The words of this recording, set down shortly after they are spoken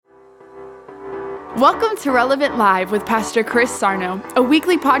Welcome to Relevant Live with Pastor Chris Sarno, a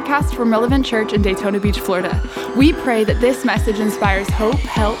weekly podcast from Relevant Church in Daytona Beach, Florida. We pray that this message inspires hope,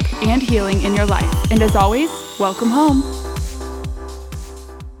 help, and healing in your life. And as always, welcome home.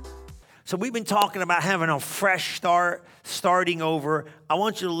 So we've been talking about having a fresh start, starting over. I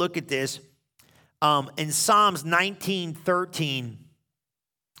want you to look at this. In Psalms 19:13,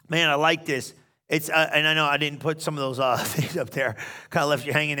 man, I like this. It's and I know I didn't put some of those things up there. Kind of left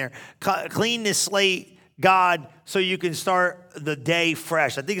you hanging there. Clean the slate, God, so you can start the day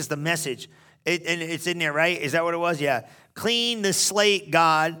fresh. I think it's the Message. And it's in there, right? Is that what it was? Yeah. Clean the slate,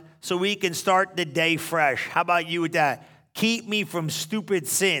 God, so we can start the day fresh. How about you with that? Keep me from stupid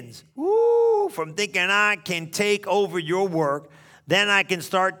sins. Woo! From thinking I can take over your work. Then I can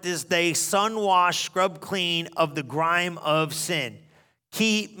start this day sun-washed, scrub clean of the grime of sin.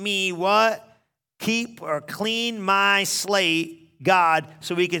 Keep me what? Keep or clean my slate, God,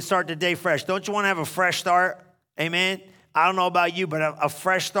 so we can start the day fresh. Don't you want to have a fresh start? Amen? I don't know about you, but a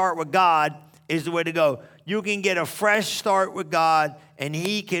fresh start with God is the way to go. You can get a fresh start with God, and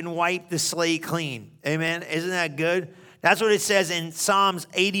He can wipe the slate clean. Amen? Isn't that good? That's what it says in Psalms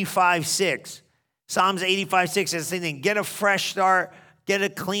 85:6. Psalms 85:6 says the same thing. Get a fresh start, get a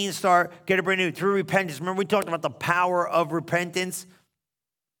clean start, get a brand new through repentance. Remember we talked about the power of repentance?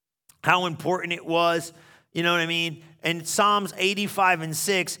 How important it was, you know what I mean? And Psalms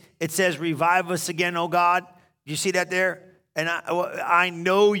 85:6, it says, revive us again, O God. You see that there? And I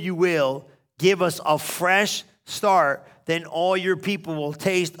know you will give us a fresh start, then all your people will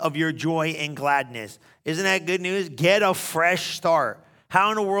taste of your joy and gladness. Isn't that good news? Get a fresh start. How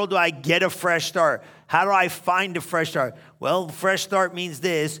in the world do I get a fresh start? How do I find a fresh start? Well, fresh start means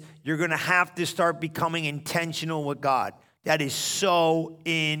this. You're going to have to start becoming intentional with God. That is so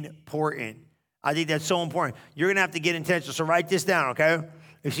important. I think that's so important. You're going to have to get intentional. So write this down, okay?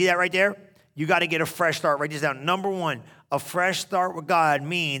 You see that right there? You got to get a fresh start. Write this down. Number one, a fresh start with God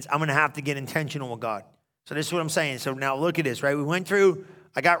means I'm going to have to get intentional with God. So this is what I'm saying. So now look at this, right? We went through,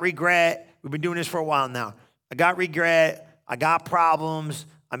 I got regret. We've been doing this for a while now. I got regret. I got problems.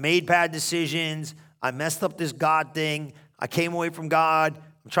 I made bad decisions. I messed up this God thing. I came away from God.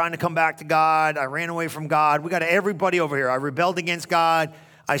 I'm trying to come back to God. I ran away from God. We got everybody over here. I rebelled against God.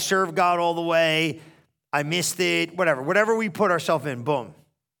 I served God all the way. I missed it. Whatever we put ourselves in, boom.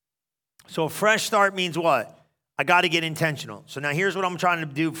 So a fresh start means what? I got to get intentional. So now here's what I'm trying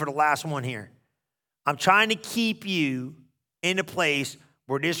to do for the last one here. I'm trying to keep you in a place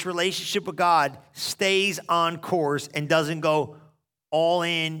where this relationship with God stays on course and doesn't go all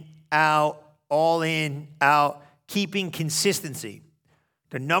in, out, keeping consistency.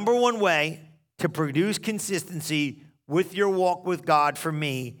 The number one way to produce consistency with your walk with God for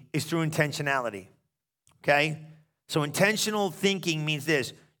me is through intentionality, okay? So intentional thinking means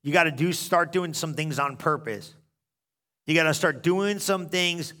this. You got to start doing some things on purpose. You got to start doing some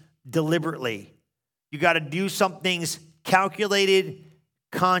things deliberately. You got to do some things calculated,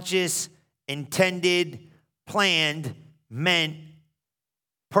 conscious, intended, planned, meant,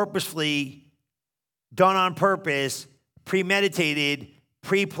 purposefully, done on purpose, premeditated,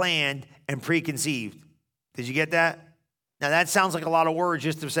 pre-planned, and preconceived. Did you get that? Now, that sounds like a lot of words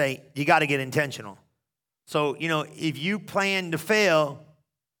just to say you got to get intentional. So, if you plan to fail,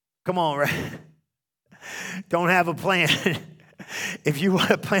 come on, right? Don't have a plan. If you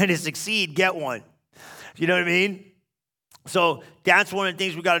want a plan to succeed, get one. You know what I mean? So that's one of the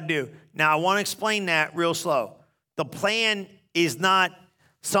things we got to do. Now, I want to explain that real slow. The plan is not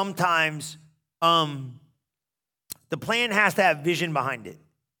sometimes, the plan has to have vision behind it.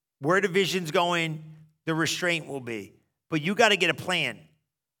 Where the vision's going, the restraint will be. But you got to get a plan.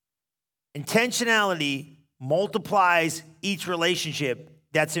 Intentionality multiplies each relationship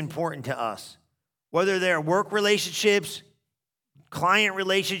that's important to us. Whether they're work relationships, client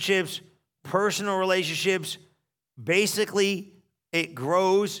relationships, personal relationships, basically it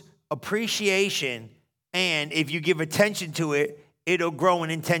grows appreciation, and if you give attention to it, it'll grow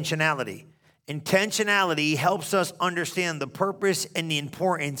in intentionality. Intentionality helps us understand the purpose and the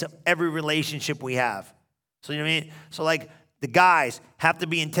importance of every relationship we have. So, you know what I mean? So, like, the guys have to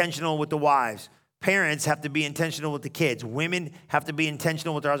be intentional with the wives. Parents have to be intentional with the kids. Women have to be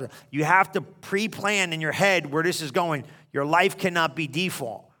intentional with their husband. You have to pre-plan in your head where this is going. Your life cannot be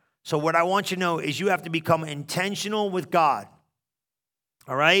default. So what I want you to know is you have to become intentional with God.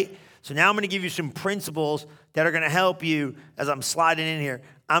 All right? So now I'm going to give you some principles that are going to help you as I'm sliding in here.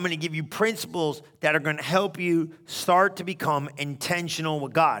 I'm going to give you principles that are going to help you start to become intentional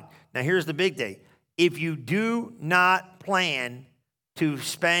with God. Now, here's the big thing. If you do not plan to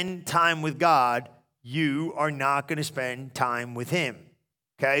spend time with God, you are not going to spend time with Him,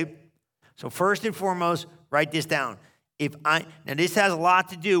 okay? So first and foremost, write this down. Now this has a lot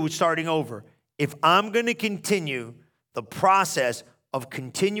to do with starting over. If I'm going to continue the process of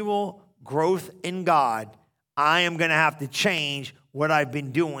continual growth in God, I am going to have to change what I've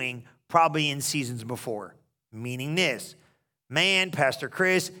been doing probably in seasons before. Meaning this, man, Pastor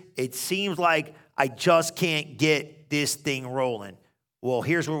Chris, it seems like I just can't get this thing rolling. Well,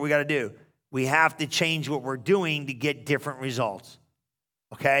 here's what we got to do. We have to change what we're doing to get different results.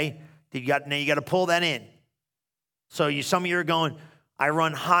 Okay? Now you got to pull that in. So some of you are going, I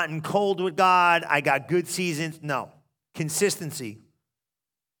run hot and cold with God. I got good seasons. No. Consistency.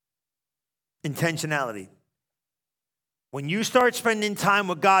 Intentionality. When you start spending time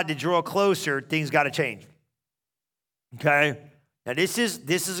with God to draw closer, things got to change. Okay? Now this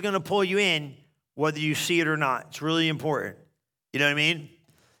is going to pull you in whether you see it or not. It's really important. You know what I mean?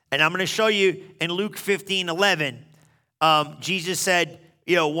 And I'm going to show you in Luke 15:11, Jesus said,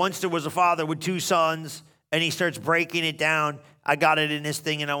 once there was a father with two sons, and he starts breaking it down. I got it in this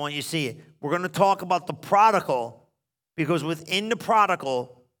thing, and I want you to see it. We're going to talk about the prodigal, because within the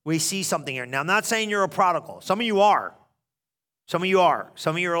prodigal, we see something here. Now, I'm not saying you're a prodigal. Some of you are. Some of you are.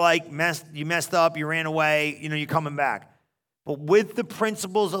 Some of you are like, you messed up, you ran away, you're coming back. But with the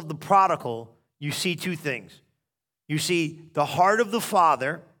principles of the prodigal, you see two things. You see the heart of the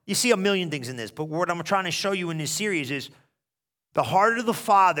father. You see a million things in this, but what I'm trying to show you in this series is the heart of the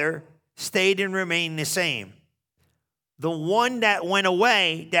father stayed and remained the same. The one that went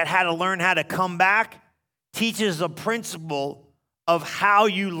away, that had to learn how to come back, teaches a principle of how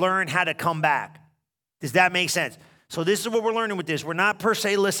you learn how to come back. Does that make sense? So this is what we're learning with this. We're not per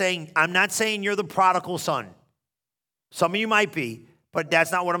se saying, I'm not saying you're the prodigal son. Some of you might be, but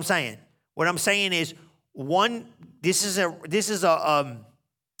that's not what I'm saying. What I'm saying is, this is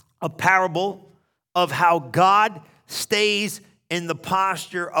a parable of how God stays in the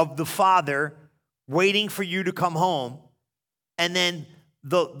posture of the father, waiting for you to come home. And then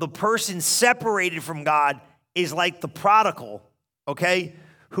the person separated from God is like the prodigal, okay,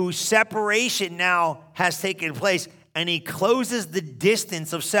 whose separation now has taken place, and he closes the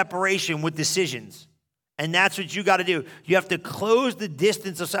distance of separation with decisions. And that's what you got to do. You have to close the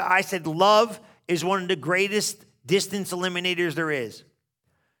distance of, I said love is one of the greatest distance eliminators there is.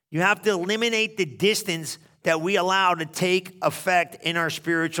 You have to eliminate the distance that we allow to take effect in our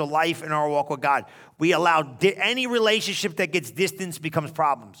spiritual life and our walk with God. We allow any relationship that gets distance becomes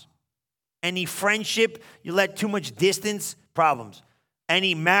problems. Any friendship, you let too much distance, problems.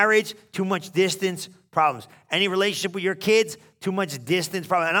 Any marriage, too much distance, problems. Any relationship with your kids, too much distance,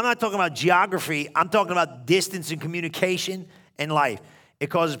 problems. And I'm not talking about geography. I'm talking about distance and communication and life. It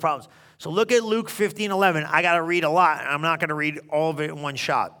causes problems. So look at Luke 15:11. I got to read a lot, and I'm not going to read all of it in one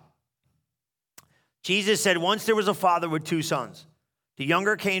shot. Jesus said, once there was a father with two sons. The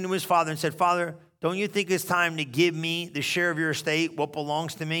younger came to his father and said, Father, don't you think it's time to give me the share of your estate, what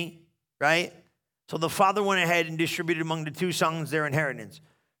belongs to me? Right? So the father went ahead and distributed among the two sons their inheritance.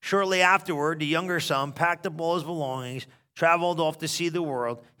 Shortly afterward, the younger son packed up all his belongings, traveled off to see the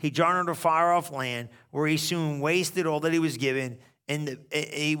world. He journeyed to a far-off land where he soon wasted all that he was given, and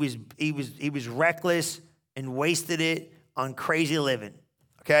he was reckless and wasted it on crazy living.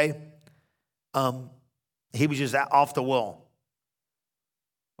 Okay? He was just off the wall.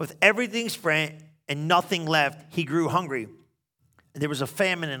 With everything spent and nothing left, he grew hungry. There was a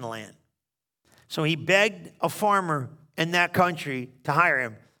famine in the land. So he begged a farmer in that country to hire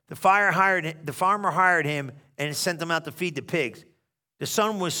him. The farmer hired him and sent him out to feed the pigs. The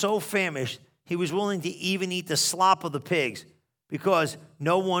son was so famished, he was willing to even eat the slop of the pigs because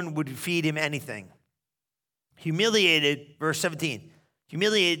no one would feed him anything. Humiliated, verse 17,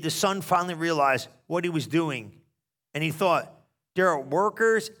 humiliated, the son finally realized what he was doing. And he thought, there are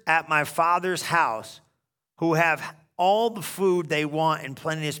workers at my father's house who have all the food they want and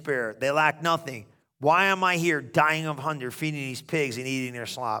plenty to spare. They lack nothing. Why am I here dying of hunger, feeding these pigs and eating their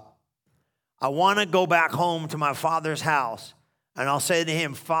slop? I want to go back home to my father's house, and I'll say to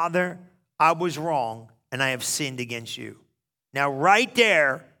him, Father, I was wrong, and I have sinned against you. Now, right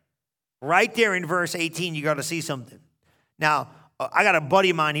there in verse 18, you got to see something. Now, I got a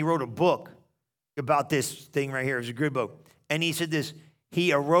buddy of mine, he wrote a book about this thing right here. It's a good book. And he said this,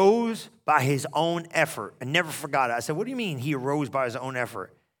 he arose by his own effort. I never forgot it. I said, what do you mean he arose by his own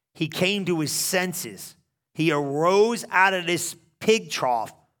effort? He came to his senses. He arose out of this pig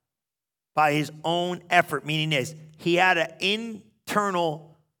trough by his own effort, meaning this. He had an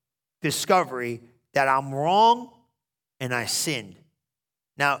internal discovery that I'm wrong and I sinned.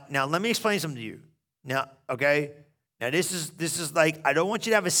 Now let me explain something to you. Now, okay? Now, this is like, I don't want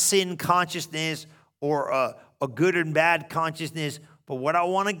you to have a sin consciousness or a good and bad consciousness, But what I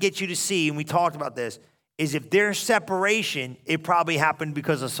want to get you to see, and we talked about this, is if there's separation, it probably happened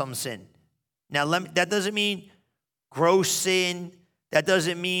because of some sin. Now, that doesn't mean gross sin. That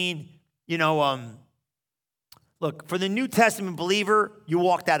doesn't mean, look, for the New Testament believer, you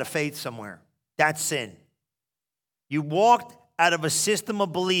walked out of faith somewhere. That's sin. You walked out of a system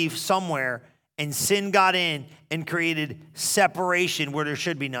of belief somewhere, and sin got in and created separation where there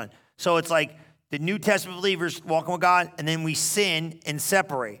should be none. So it's like the New Testament believers walking with God, and then we sin and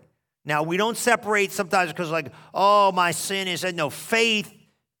separate. Now, we don't separate sometimes because oh, my sin is... No, faith,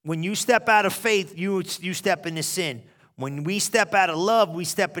 when you step out of faith, you step into sin. When we step out of love, we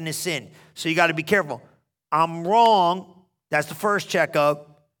step into sin. So you got to be careful. I'm wrong. That's the first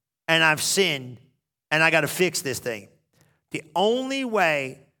checkup. And I've sinned. And I got to fix this thing. The only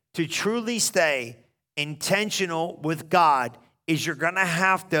way to truly stay intentional with God is you're going to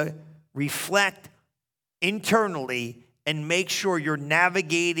have to reflect internally and make sure you're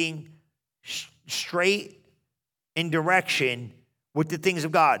navigating straight in direction with the things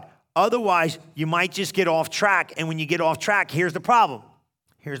of God. Otherwise, you might just get off track. And when you get off track, here's the problem.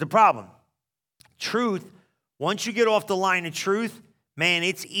 Truth, once you get off the line of truth, man,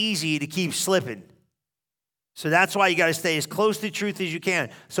 it's easy to keep slipping. So that's why you got to stay as close to truth as you can.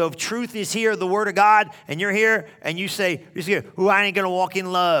 So if truth is here, the word of God, and you're here, and you say, "Ooh, I ain't going to walk in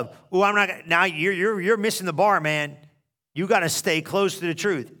love. Ooh, I'm not gonna," now you're missing the bar, man. You got to stay close to the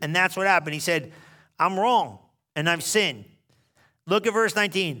truth. And that's what happened. He said, "I'm wrong, and I've sinned." Look at verse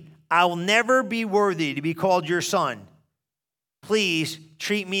 19. "I will never be worthy to be called your son. Please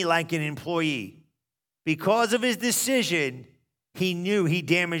treat me like an employee." Because of his decision, he knew he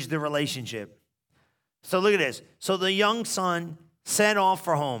damaged the relationship. So look at this. So the young son set off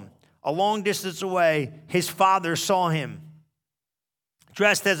for home. A long distance away, his father saw him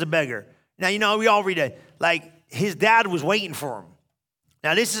dressed as a beggar. Now, we all read it. Like, his dad was waiting for him.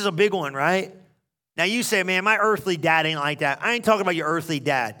 Now, this is a big one, right? Now, you say, "Man, my earthly dad ain't like that." I ain't talking about your earthly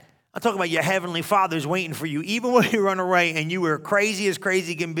dad. I'm talking about your heavenly father's waiting for you. Even when you run away and you were crazy as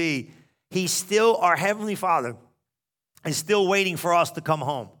crazy can be, he's still, our heavenly father is still waiting for us to come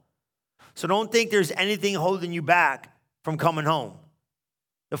home. So don't think there's anything holding you back from coming home.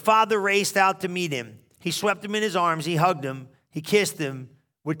 The father raced out to meet him. He swept him in his arms. He hugged him. He kissed him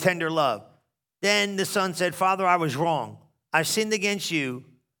with tender love. Then the son said, "Father, I was wrong. I've sinned against you.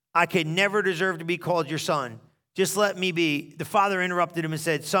 I could never deserve to be called your son. Just let me be." The father interrupted him and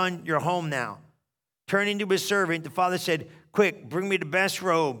said, "Son, you're home now." Turning to his servant, the father said, "Quick, bring me the best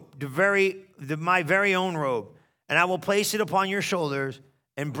robe, my very own robe, and I will place it upon your shoulders,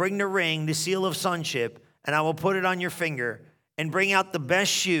 and bring the ring, the seal of sonship, and I will put it on your finger, and bring out the best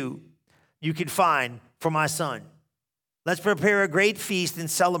shoe you could find for my son. Let's prepare a great feast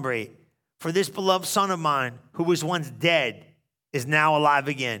and celebrate. For this beloved son of mine, who was once dead, is now alive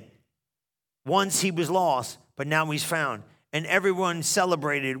again. Once he was lost, but now he's found." And everyone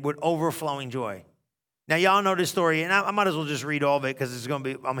celebrated with overflowing joy. Now, y'all know this story, and I might as well just read all of it because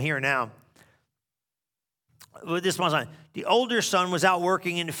I'm here now. With this one son, the older son was out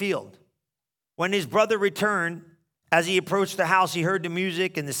working in the field. When his brother returned, as he approached the house, he heard the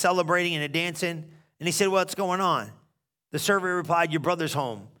music and the celebrating and the dancing, and he said, "What's going on?" The servant replied, "Your brother's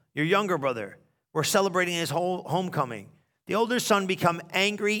home, your younger brother. We're celebrating his whole homecoming." The older son became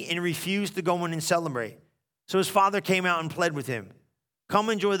angry and refused to go in and celebrate. So his father came out and pled with him. "Come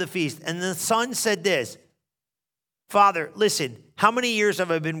enjoy the feast." And the son said this, "Father, listen, how many years have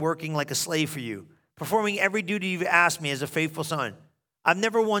I been working like a slave for you, performing every duty you've asked me as a faithful son? I've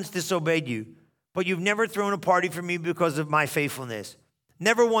never once disobeyed you, but you've never thrown a party for me because of my faithfulness.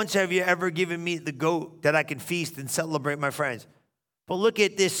 Never once have you ever given me the goat that I can feast and celebrate my friends. But look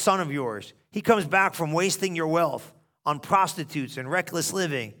at this son of yours. He comes back from wasting your wealth on prostitutes and reckless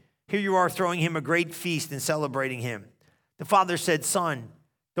living. Here you are throwing him a great feast and celebrating him." The father said, "Son,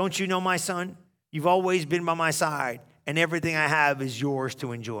 don't you know my son? You've always been by my side, and everything I have is yours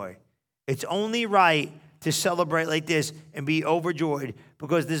to enjoy. It's only right to celebrate like this and be overjoyed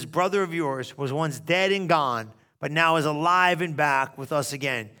because this brother of yours was once dead and gone, but now is alive and back with us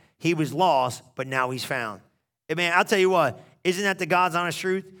again. He was lost, but now he's found." And man, I'll tell you what, isn't that the God's honest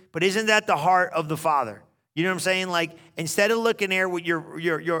truth? But isn't that the heart of the Father? You know what I'm saying? Like, instead of looking there with your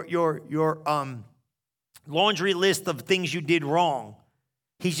laundry list of things you did wrong,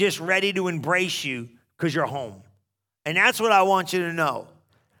 he's just ready to embrace you because you're home. And that's what I want you to know.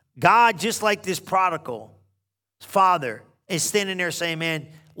 God, just like this prodigal father, is standing there saying, "Man,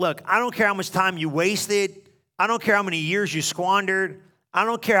 look, I don't care how much time you wasted. I don't care how many years you squandered. I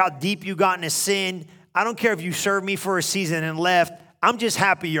don't care how deep you got into sin. I don't care if you served me for a season and left. I'm just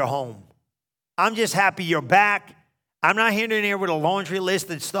happy you're home. I'm just happy you're back. I'm not here in here with a laundry list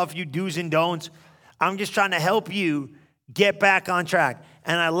of stuff you do's and don'ts. I'm just trying to help you get back on track.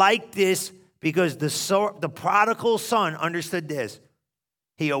 And I like this because the prodigal son understood this.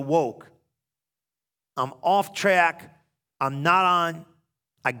 He awoke. I'm off track. I'm not on.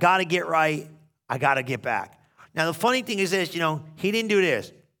 I got to get right. I got to get back. Now, the funny thing is this, he didn't do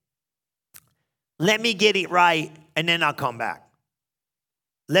this. Let me get it right, and then I'll come back.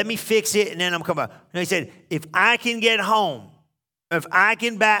 Let me fix it, and then I'm coming back. No, he said, if I can get home, if I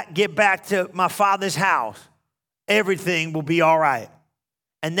can get back to my father's house, everything will be all right.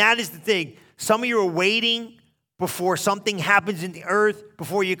 And that is the thing. Some of you are waiting before something happens in the earth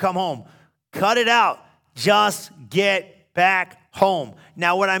before you come home. Cut it out. Just get back home.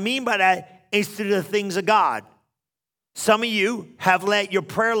 Now, what I mean by that is to the things of God. Some of you have let your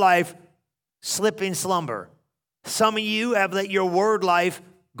prayer life slip in slumber. Some of you have let your word life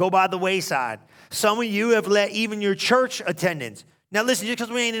go by the wayside. Some of you have let even your church attendance. Now listen, just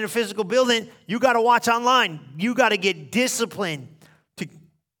because we ain't in a physical building, you got to watch online. You got to get disciplined to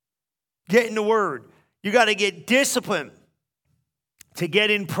get in the word. You got to get disciplined to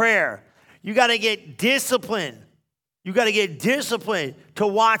get in prayer. You got to get disciplined. You got to get disciplined to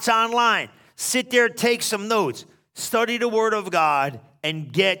watch online. Sit there, take some notes, study the word of God,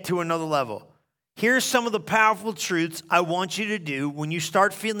 and get to another level. Here's some of the powerful truths I want you to do when you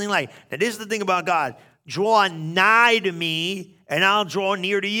start feeling like, now this is the thing about God, draw nigh to me and I'll draw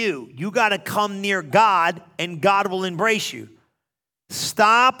near to you. You got to come near God and God will embrace you.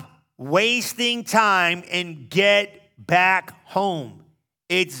 Stop wasting time and get back home.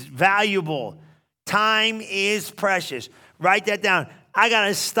 It's valuable. Time is precious. Write that down. I got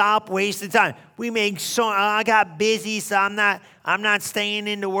to stop wasting time. I got busy, so I'm not staying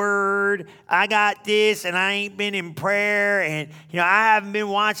in the word. I got this, and I ain't been in prayer, and, I haven't been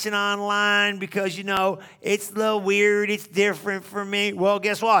watching online because, it's a little weird. It's different for me. Well,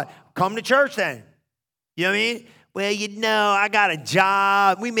 guess what? Come to church then. You know what I mean? Well, I got a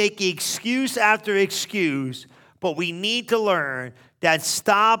job. We make excuse after excuse, but we need to learn that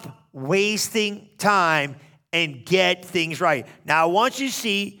stop wasting time and get things right. Now, I want you to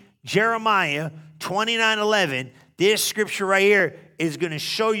see Jeremiah 29:11. This scripture right here is going to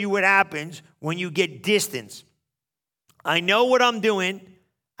show you what happens when you get distance. I know what I'm doing.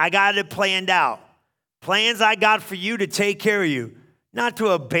 I got it planned out. Plans I got for you to take care of you, not to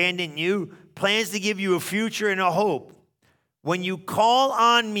abandon you. Plans to give you a future and a hope. When you call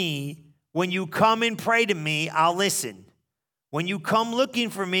on me, when you come and pray to me, I'll listen. When you come looking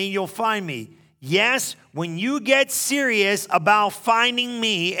for me, you'll find me. Yes, when you get serious about finding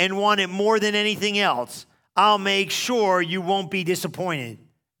me and want it more than anything else, I'll make sure you won't be disappointed.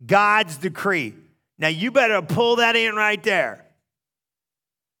 God's decree. Now, you better pull that in right there.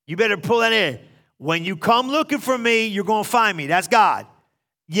 You better pull that in. When you come looking for me, you're going to find me. That's God.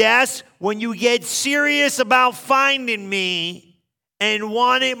 Yes, when you get serious about finding me and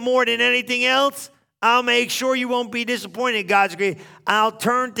want it more than anything else, I'll make sure you won't be disappointed, God's decree. I'll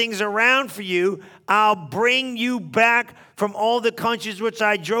turn things around for you. I'll bring you back from all the countries which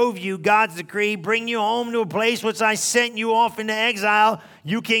I drove you, God's decree. Bring you home to a place which I sent you off into exile.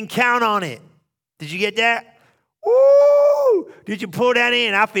 You can count on it. Did you get that? Woo! Did you pull that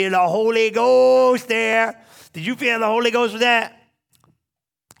in? I feel the Holy Ghost there. Did you feel the Holy Ghost with that?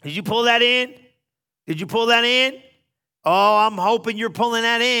 Did you pull that in? Did you pull that in? Oh, I'm hoping you're pulling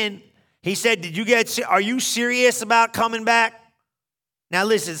that in. He said, are you serious about coming back? Now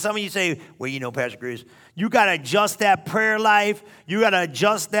listen, some of you say, well, Pastor Chris, you got to adjust that prayer life. You got to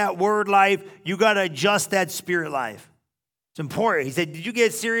adjust that word life. You got to adjust that spirit life. It's important. He said, did you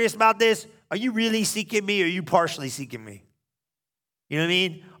get serious about this? Are you really seeking me or are you partially seeking me? You know what I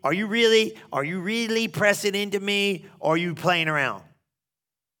mean? Are you really pressing into me or are you playing around?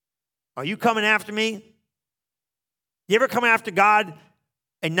 Are you coming after me? You ever come after God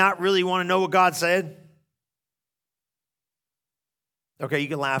and not really want to know what God said? Okay, you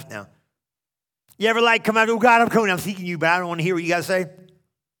can laugh now. You ever come out, oh God, I'm seeking you, but I don't want to hear what you got to say?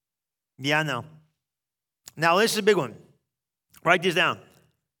 Yeah, I know. Now, this is a big one. Write this down.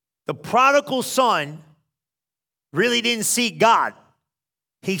 The prodigal son really didn't seek God.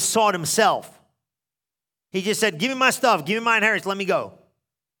 He sought himself. He just said, give me my stuff, give me my inheritance, let me go.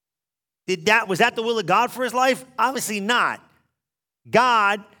 Was that the will of God for his life? Obviously not.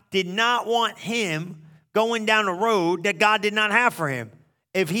 God did not want him going down a road that God did not have for him.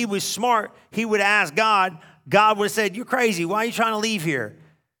 If he was smart, he would ask God. God would have said, you're crazy. Why are you trying to leave here?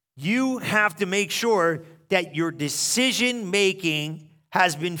 You have to make sure that your decision-making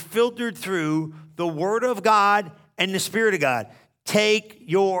has been filtered through the Word of God and the Spirit of God. Take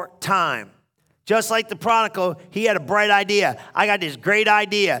your time. Just like the prodigal, he had a bright idea. I got this great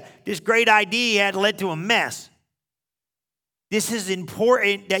idea. This great idea had led to a mess. This is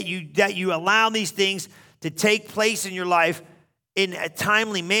important that you allow these things to take place in your life in a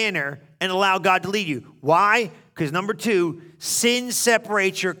timely manner and allow God to lead you. Why? Because number 2, sin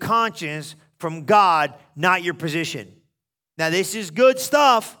separates your conscience from God, not your position. Now, this is good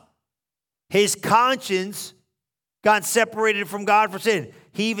stuff. His conscience got separated from God for sin.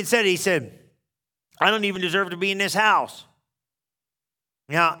 He even said, I don't even deserve to be in this house.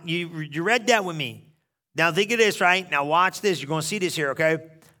 Now, you read that with me. Now, think of this, right? Now, watch this. You're going to see this here, okay?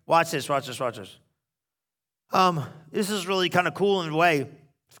 Watch this. This is really kind of cool in a way.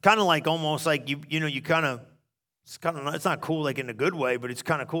 It's kind of like almost like, it's not cool like in a good way, but it's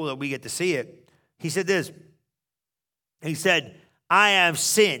kind of cool that we get to see it. He said this. He said, I have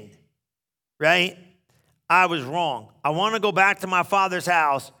sinned, right? I was wrong. I want to go back to my father's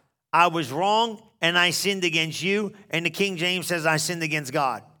house. I was wrong, and I sinned against you. And the King James says I sinned against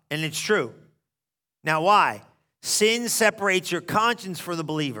God. And it's true. Now, why? Sin separates your conscience for the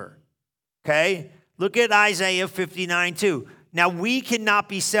believer. Okay? Look at Isaiah 59:2. Now, we cannot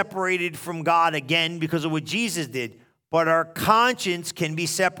be separated from God again because of what Jesus did, but our conscience can be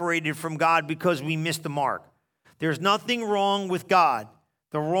separated from God because we missed the mark. There's nothing wrong with God.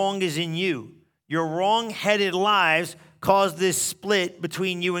 The wrong is in you. Your wrong-headed lives caused this split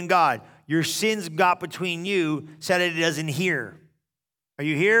between you and God. Your sins got between you so that he doesn't hear. Are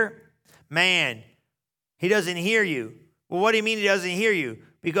you here? Man, he doesn't hear you. Well, what do you mean he doesn't hear you?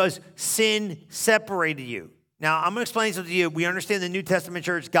 Because sin separated you. Now, I'm going to explain something to you. We understand the New Testament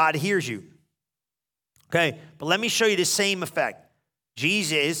church, God hears you. Okay, but let me show you the same effect.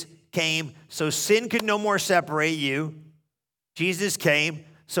 Jesus came so sin could no more separate you. Jesus came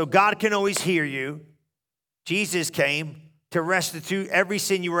so God can always hear you. Jesus came to restitute every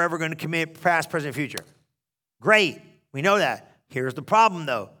sin you were ever going to commit, past, present, future. Great, we know that. Here's the problem,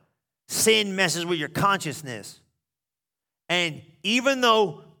 though. Sin messes with your consciousness. And even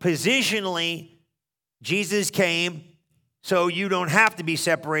though positionally Jesus came so you don't have to be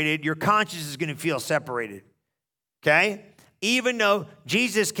separated, your conscience is going to feel separated. Okay? Even though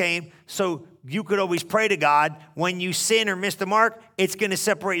Jesus came so you could always pray to God, when you sin or miss the mark, it's going to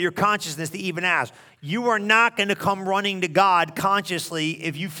separate your consciousness to even ask. You are not going to come running to God consciously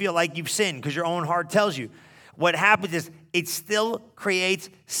if you feel like you've sinned because your own heart tells you. What happens is it still creates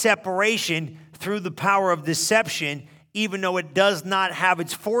separation through the power of deception, even though it does not have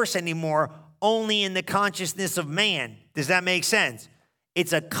its force anymore, only in the consciousness of man. Does that make sense?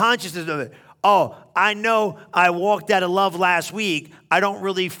 It's a consciousness of it. Oh, I know I walked out of love last week. I don't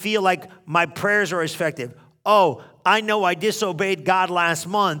really feel like my prayers are as effective. Oh, I know I disobeyed God last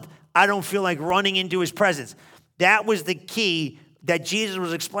month. I don't feel like running into his presence. That was the key that Jesus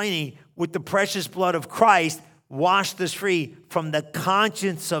was explaining with the precious blood of Christ washed us free from the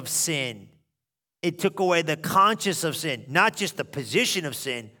conscience of sin. It took away the conscience of sin, not just the position of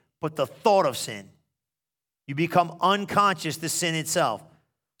sin, but the thought of sin. You become unconscious to sin itself.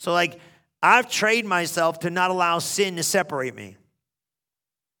 So I've trained myself to not allow sin to separate me.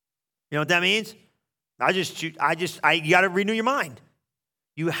 You know what that means? You got to renew your mind.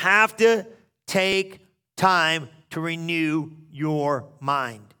 You have to take time to renew your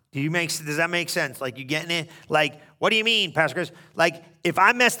mind. Does that make sense? You getting it? What do you mean, Pastor Chris? If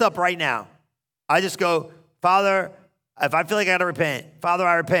I messed up right now, I just go, Father, if I feel like I got to repent, Father,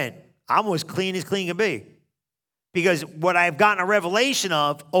 I repent. I'm as clean can be. Because what I've gotten a revelation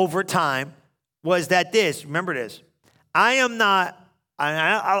of over time was that remember this, I'm going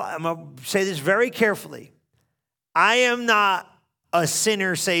to say this very carefully. I am not a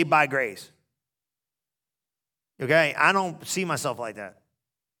sinner saved by grace. Okay? I don't see myself like that.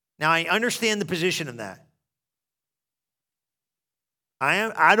 Now, I understand the position of that.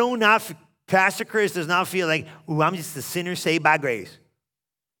 Pastor Chris does not feel like, I'm just a sinner saved by grace.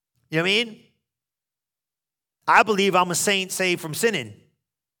 You know what I mean? I believe I'm a saint saved from sinning.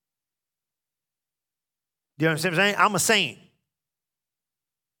 You know what I'm saying? I'm a saint.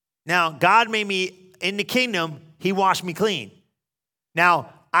 Now, God made me in the kingdom, he washed me clean.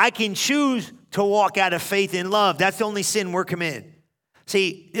 Now, I can choose to walk out of faith and love. That's the only sin we're committing.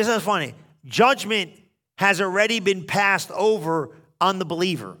 See, this is funny. Judgment has already been passed over on the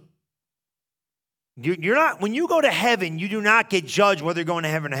believer. When you go to heaven, you do not get judged whether you're going to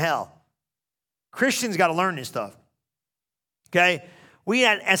heaven or hell. Christians got to learn this stuff. Okay? We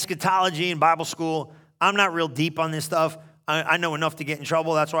had eschatology in Bible school. I'm not real deep on this stuff. I know enough to get in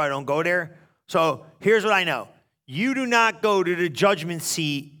trouble. That's why I don't go there. So here's what I know. You do not go to the judgment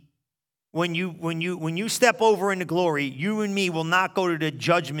seat when you step over into glory. You and me will not go to the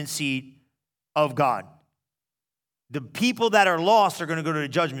judgment seat of God. The people that are lost are going to go to the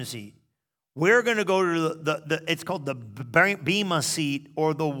judgment seat. We're going to go to it's called the Bema seat,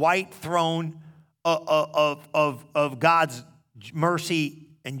 or the white throne of God's mercy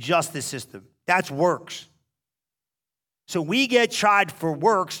and justice system. That's works. So we get tried for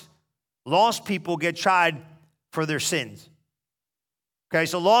works. Lost people get tried for their sins. Okay,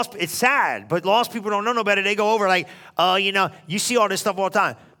 so it's sad, but lost people don't know no better. They go over like, you see all this stuff all the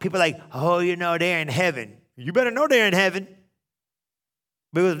time. People are like, they're in heaven. You better know they're in heaven.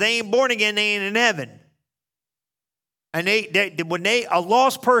 Because if they ain't born again, they ain't in heaven. And when a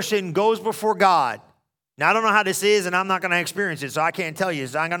lost person goes before God, now I don't know how this is, and I'm not going to experience it, so I can't tell you.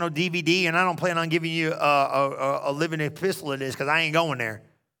 So I ain't got no DVD, and I don't plan on giving you a living epistle of this, because I ain't going there.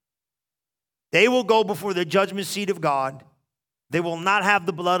 They will go before the judgment seat of God. They will not have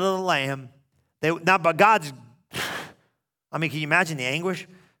the blood of the Lamb. By God's, can you imagine the anguish?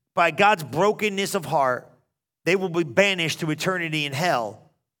 By God's brokenness of heart, they will be banished to eternity in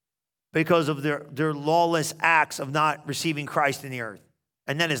hell because of their lawless acts of not receiving Christ in the earth.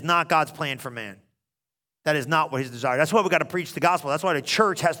 And that is not God's plan for man. That is not what his desire. That's why we got to preach the gospel. That's why the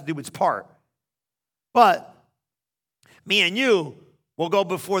church has to do its part. But me and you will go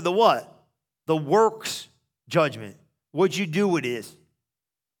before the what? The works judgment. What'd you do with this?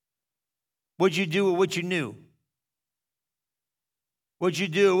 What'd you do with what you knew? What'd you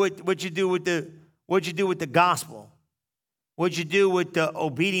do with the gospel? What'd you do with the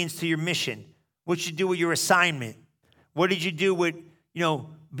obedience to your mission? What'd you do with your assignment? What did you do with,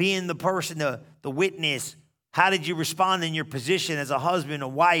 being the person, the witness? How did you respond in your position as a husband, a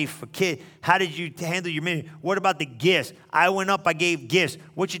wife, a kid? How did you handle your ministry? What about the gifts? I went up, I gave gifts.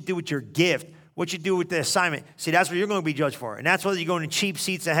 What'd you do with your gift? What you do with the assignment? See, that's what you're going to be judged for. And that's whether you go in the cheap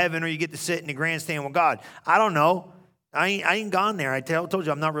seats of heaven or you get to sit in the grandstand with God. I don't know. I ain't gone there. I told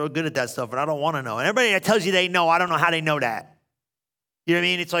you I'm not real good at that stuff, and I don't want to know. And everybody that tells you they know, I don't know how they know that. You know what I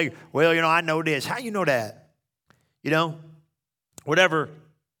mean? It's like, I know this. How you know that? Whatever.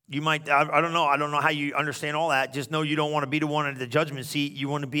 You might, I don't know. I don't know how you understand all that. Just know you don't want to be the one at the judgment seat. You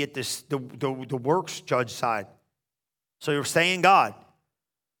want to be at the works judge side. So you're staying God.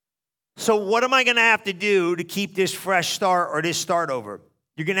 So what am I going to have to do to keep this fresh start or this start over?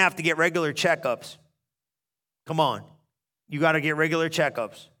 You're going to have to get regular checkups. Come on. You got to get regular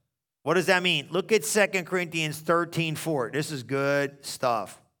checkups. What does that mean? Look at 2 Corinthians 13:4. This is good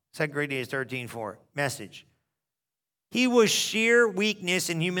stuff. 2 Corinthians 13:4. Message. He was sheer weakness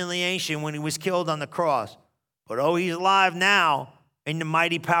and humiliation when he was killed on the cross. But he's alive now in the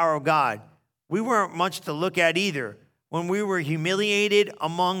mighty power of God. We weren't much to look at either when we were humiliated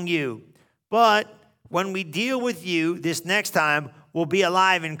among you. But when we deal with you this next time, we'll be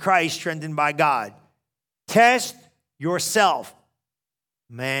alive in Christ, strengthened by God. Test yourself.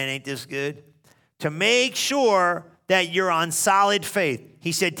 Man, ain't this good? To make sure that you're on solid faith.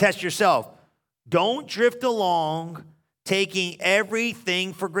 He said, test yourself. Don't drift along taking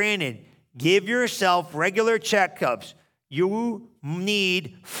everything for granted. Give yourself regular checkups. You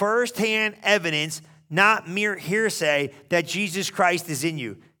need firsthand evidence, not mere hearsay, that Jesus Christ is in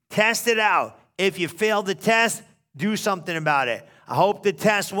you. Test it out. If you fail the test, do something about it. I hope the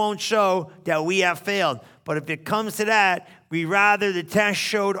test won't show that we have failed. But if it comes to that, we rather the test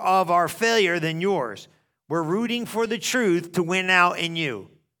showed of our failure than yours. We're rooting for the truth to win out in you.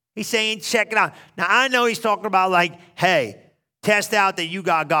 He's saying, check it out. Now, I know he's talking about like, hey, test out that you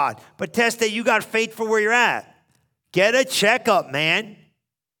got God. But test that you got faith for where you're at. Get a checkup, man.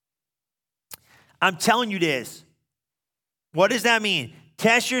 I'm telling you this. What does that mean?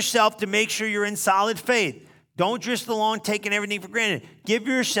 Test yourself to make sure you're in solid faith. Don't drift along taking everything for granted. Give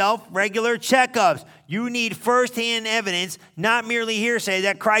yourself regular checkups. You need firsthand evidence, not merely hearsay,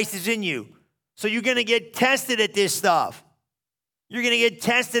 that Christ is in you. So you're going to get tested at this stuff. You're going to get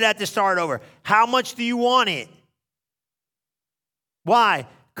tested at the start over. How much do you want it? Why?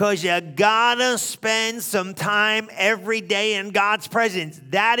 Because you got to spend some time every day in God's presence.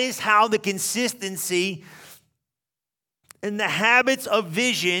 That is how the consistency and the habits of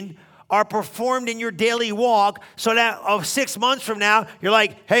vision are performed in your daily walk, so that 6 months from now, you're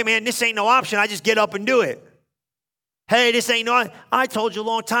like, hey, man, this ain't no option. I just get up and do it. Hey, this ain't no, I told you a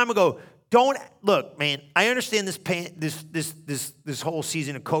long time ago. Don't, look, man, I understand this whole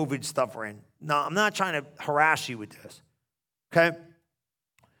season of COVID stuff we're in. No, I'm not trying to harass you with this, okay?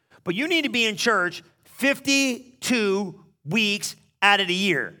 But you need to be in church 52 weeks out of the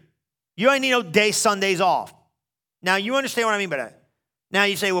year. You don't need no Sundays off. Now, you understand what I mean by that. Now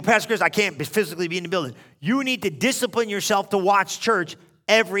you say, well, Pastor Chris, I can't physically be in the building. You need to discipline yourself to watch church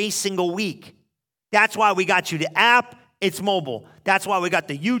every single week. That's why we got you the app it's mobile. That's why we got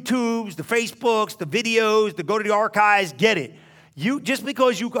the YouTubes, the Facebooks, the videos, the go to the archives. Get it. Just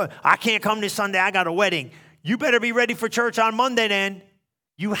because you go, I can't come this Sunday, I got a wedding. You better be ready for church on Monday then.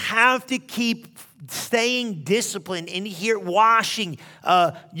 You have to keep staying disciplined in here, washing.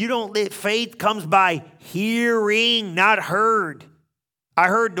 You don't live. Faith comes by hearing, not heard. I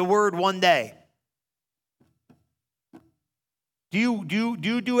heard the word one day. Do you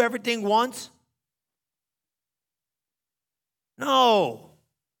do everything once? No.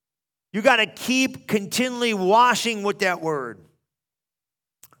 You got to keep continually washing with that word.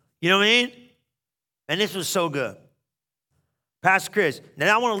 You know what I mean? And this was so good. Pastor Chris,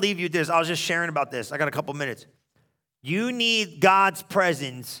 now I want to leave you with this. I was just sharing about this. I got a couple minutes. You need God's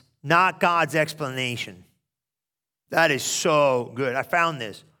presence, not God's explanation. That is so good. I found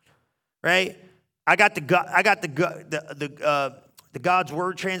this, right? I got the God's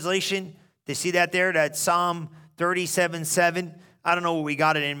Word translation. They see that there? That Psalm 37:7. I don't know what we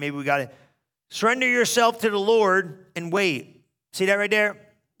got it in. Maybe we got it. Surrender yourself to the Lord and wait. See that right there?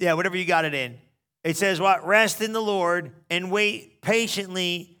 Yeah, whatever you got it in. It says what? Rest in the Lord and wait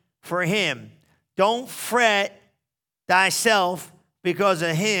patiently for him. Don't fret thyself because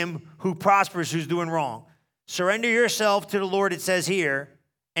of him who prospers, who's doing wrong. Surrender yourself to the Lord, it says here,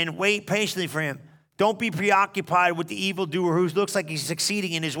 and wait patiently for him. Don't be preoccupied with the evildoer who looks like he's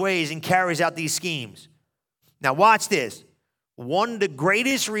succeeding in his ways and carries out these schemes. Now watch this. One of the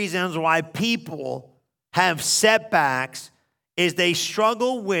greatest reasons why people have setbacks is they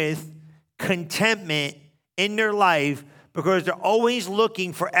struggle with contentment in their life because they're always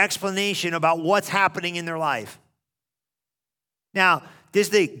looking for explanation about what's happening in their life. Now,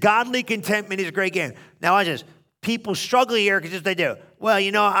 the godly contentment is a great game. Now, I just people struggle here because they do. Well,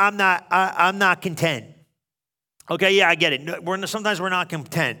 I'm not content. Okay, yeah, I get it. Sometimes we're not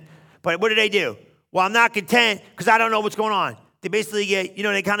content. But what do they do? Well, I'm not content because I don't know what's going on. They basically get,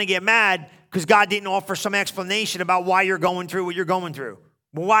 they kind of get mad because God didn't offer some explanation about why you're going through what you're going through.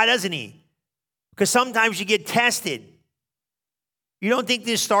 Well, why doesn't he? Because sometimes you get tested. You don't think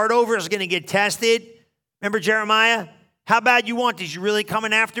this start over is going to get tested? Remember Jeremiah? How bad you want this? You really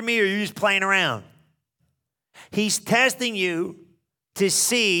coming after me or are you just playing around? He's testing you to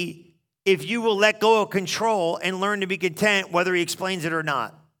see if you will let go of control and learn to be content whether he explains it or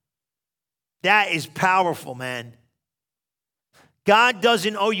not. That is powerful, man. God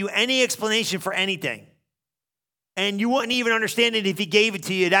doesn't owe you any explanation for anything. And you wouldn't even understand it if he gave it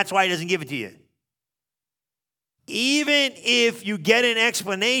to you. That's why he doesn't give it to you. Even if you get an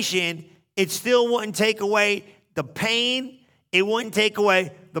explanation, it still wouldn't take away the pain. It wouldn't take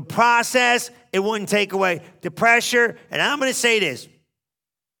away the process. It wouldn't take away the pressure. And I'm going to say this.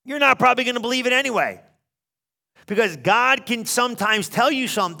 You're not probably going to believe it anyway. Because God can sometimes tell you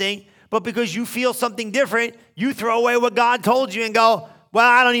something, but because you feel something different, you throw away what God told you and go,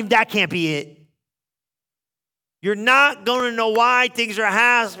 well, that can't be it. You're not going to know why things are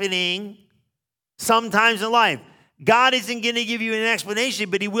happening sometimes in life. God isn't going to give you an explanation,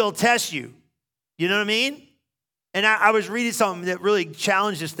 but he will test you. You know what I mean? And I was reading something that really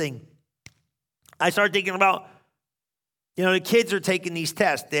challenged this thing. I started thinking about, the kids are taking these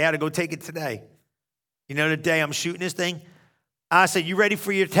tests. They had to go take it today. The day I'm shooting this thing. I said, you ready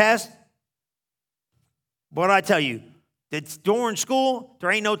for your test? What did I tell you? It's during school, there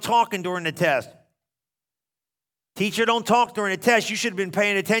ain't no talking during the test. Teacher don't talk during the test. You should have been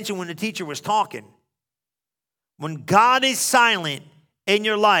paying attention when the teacher was talking. When God is silent in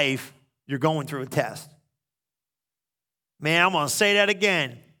your life, you're going through a test. Man, I'm going to say that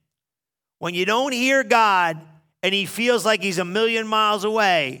again. When you don't hear God and he feels like he's a million miles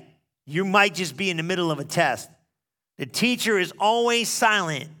away, you might just be in the middle of a test. The teacher is always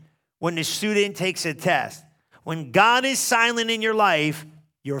silent when the student takes a test. When God is silent in your life,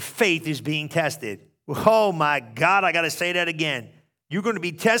 your faith is being tested. Oh my God, I got to say that again. You're going to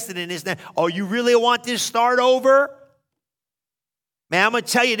be tested in this. Oh, you really want this start over? Man, I'm going to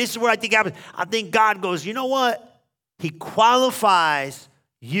tell you, this is what I think happens. I think God goes, you know what? He qualifies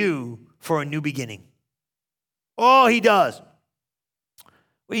you for a new beginning. Oh, he does.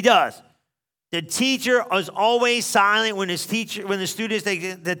 He does. The teacher is always silent when the students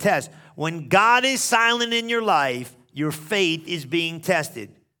take the test. When God is silent in your life, your faith is being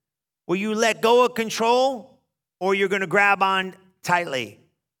tested. Will you let go of control or you're going to grab on tightly?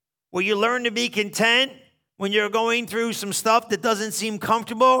 Will you learn to be content when you're going through some stuff that doesn't seem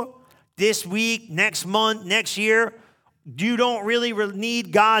comfortable this week, next month, next year? You don't really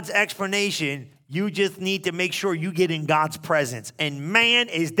need God's explanation. You just need to make sure you get in God's presence. And man,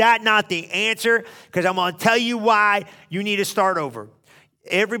 is that not the answer? Because I'm going to tell you why you need to start over.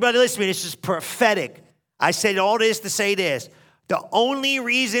 Everybody listen to me. This is prophetic. I said all this to say this. The only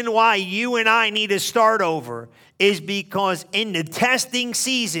reason why you and I need to start over is because in the testing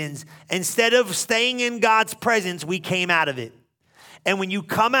seasons, instead of staying in God's presence, we came out of it. And when you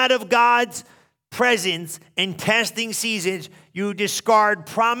come out of God's presence in testing seasons, you discard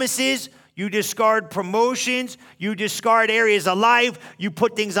promises, you discard promotions, you discard areas of life, you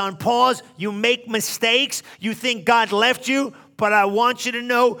put things on pause, you make mistakes, you think God left you, but I want you to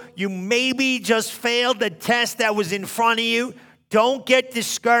know you maybe just failed the test that was in front of you. Don't get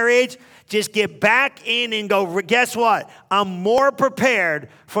discouraged. Just get back in and go, guess what? I'm more prepared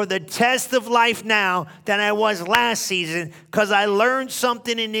for the test of life now than I was last season because I learned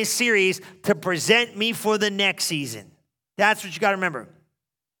something in this series to present me for the next season. That's what you got to remember.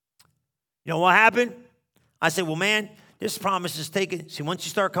 You know what happened? I said, well, man, this promise is taken. See, once you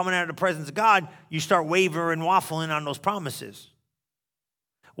start coming out of the presence of God, you start wavering, waffling on those promises.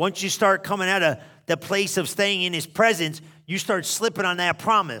 Once you start coming out of the place of staying in his presence, you start slipping on that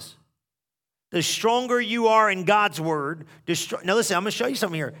promise. The stronger you are in God's word, now listen, I'm going to show you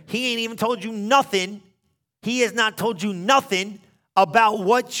something here. He ain't even told you nothing. He has not told you nothing about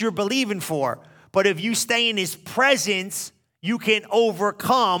what you're believing for. But if you stay in his presence, you can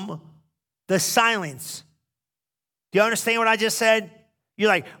overcome the silence. Do you understand what I just said? You're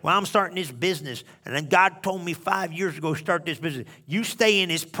like, well, I'm starting this business, and then God told me 5 years ago, start this business. You stay in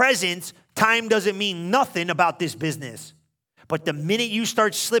his presence, time doesn't mean nothing about this business. But the minute you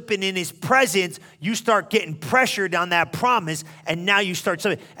start slipping in his presence, you start getting pressured on that promise, and now you start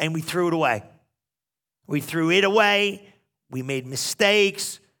slipping. And we threw it away. We threw it away. We made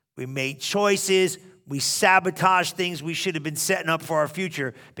mistakes. We made choices. We sabotaged things we should have been setting up for our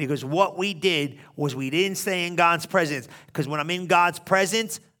future because what we did was we didn't stay in God's presence. Because when I'm in God's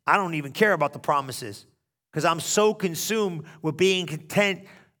presence, I don't even care about the promises because I'm so consumed with being content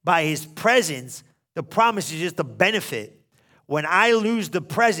by his presence. The promise is just a benefit. When I lose the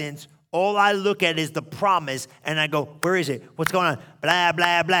presence, all I look at is the promise, and I go, where is it? What's going on? Blah,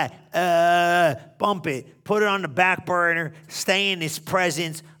 blah, blah. Bump it. Put it on the back burner. Stay in his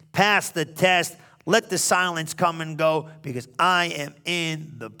presence. Pass the test. Let the silence come and go because I am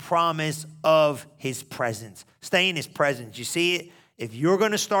in the promise of his presence. Stay in his presence. You see it? If you're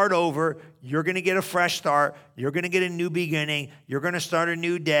going to start over, you're going to get a fresh start. You're going to get a new beginning. You're going to start a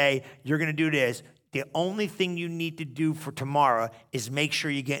new day. You're going to do this. The only thing you need to do for tomorrow is make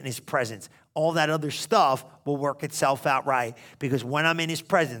sure you get in his presence. All that other stuff will work itself out right because when I'm in his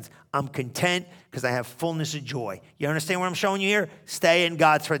presence, I'm content because I have fullness of joy. You understand what I'm showing you here? Stay in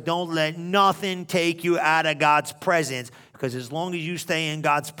God's presence. Don't let nothing take you out of God's presence because as long as you stay in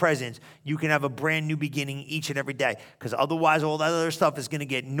God's presence, you can have a brand new beginning each and every day because otherwise all that other stuff is going to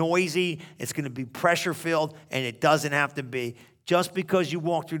get noisy, it's going to be pressure-filled, and it doesn't have to be. Just because you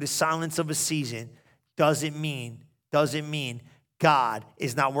walk through the silence of a season doesn't mean God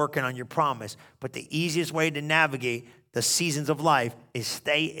is not working on your promise. But the easiest way to navigate the seasons of life is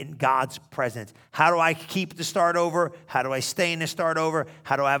stay in God's presence. How do I keep the start over? How do I stay in the start over?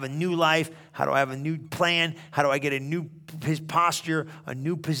 How do I have a new life? How do I have a new plan? How do I get a new posture, a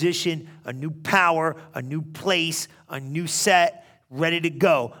new position, a new power, a new place, a new set, ready to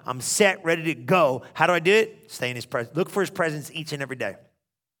go? I'm set, ready to go. How do I do it? Stay in his presence. Look for his presence each and every day.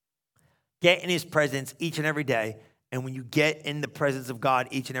 Get in his presence each and every day. And when you get in the presence of God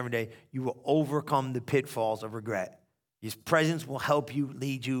each and every day, you will overcome the pitfalls of regret. His presence will help you,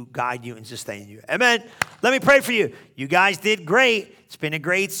 lead you, guide you, and sustain you. Amen. Let me pray for you. You guys did great. It's been a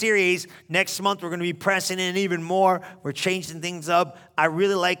great series. Next month, we're going to be pressing in even more. We're changing things up. I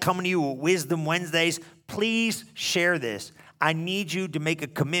really like coming to you with Wisdom Wednesdays. Please share this. I need you to make a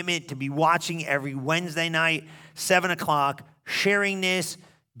commitment to be watching every Wednesday night, 7 o'clock, sharing this,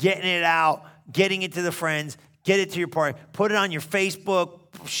 getting it out, getting it to the friends, get it to your party, put it on your Facebook,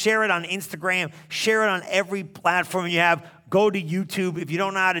 share it on Instagram, share it on every platform you have. Go to YouTube. If you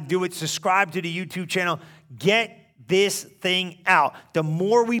don't know how to do it, subscribe to the YouTube channel. Get this thing out. The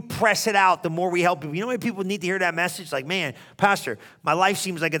more we press it out, the more we help people. You know how many people need to hear that message? Like, man, Pastor, my life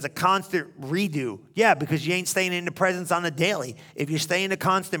seems like it's a constant redo. Yeah, because you ain't staying in the presence on the daily. If you stay in the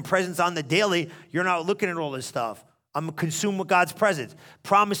constant presence on the daily, you're not looking at all this stuff. I'm consumed with God's presence.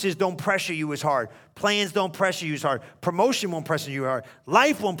 Promises don't pressure you as hard. Plans don't pressure you as hard. Promotion won't pressure you hard.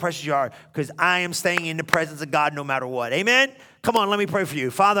 Life won't pressure you hard because I am staying in the presence of God no matter what. Amen? Come on, let me pray for you.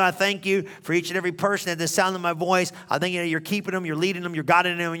 Father, I thank you for each and every person at the sound of my voice. I thank you that you're keeping them, you're leading them, you're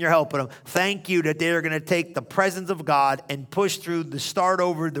guiding them, and you're helping them. Thank you that they're going to take the presence of God and push through the start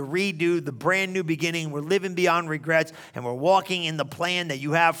over, the redo, the brand new beginning. We're living beyond regrets, and we're walking in the plan that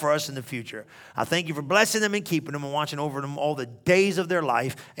you have for us in the future. I thank you for blessing them and keeping them and watching over them all the days of their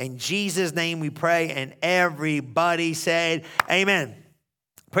life. In Jesus' name we pray. pray. And everybody said, amen.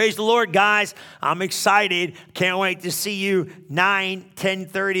 Praise the Lord, guys. I'm excited. Can't wait to see you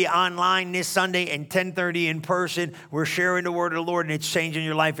 10:30 online this Sunday and 10:30 in person. We're sharing the word of the Lord, and it's changing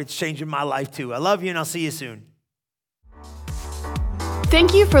your life. It's changing my life too. I love you, and I'll see you soon.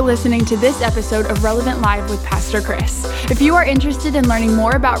 Thank you for listening to this episode of Relevant Live with Pastor Chris. If you are interested in learning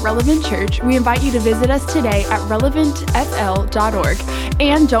more about Relevant Church, we invite you to visit us today at relevantfl.org.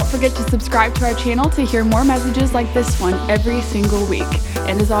 And don't forget to subscribe to our channel to hear more messages like this one every single week.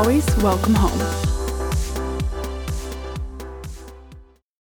 And as always, welcome home.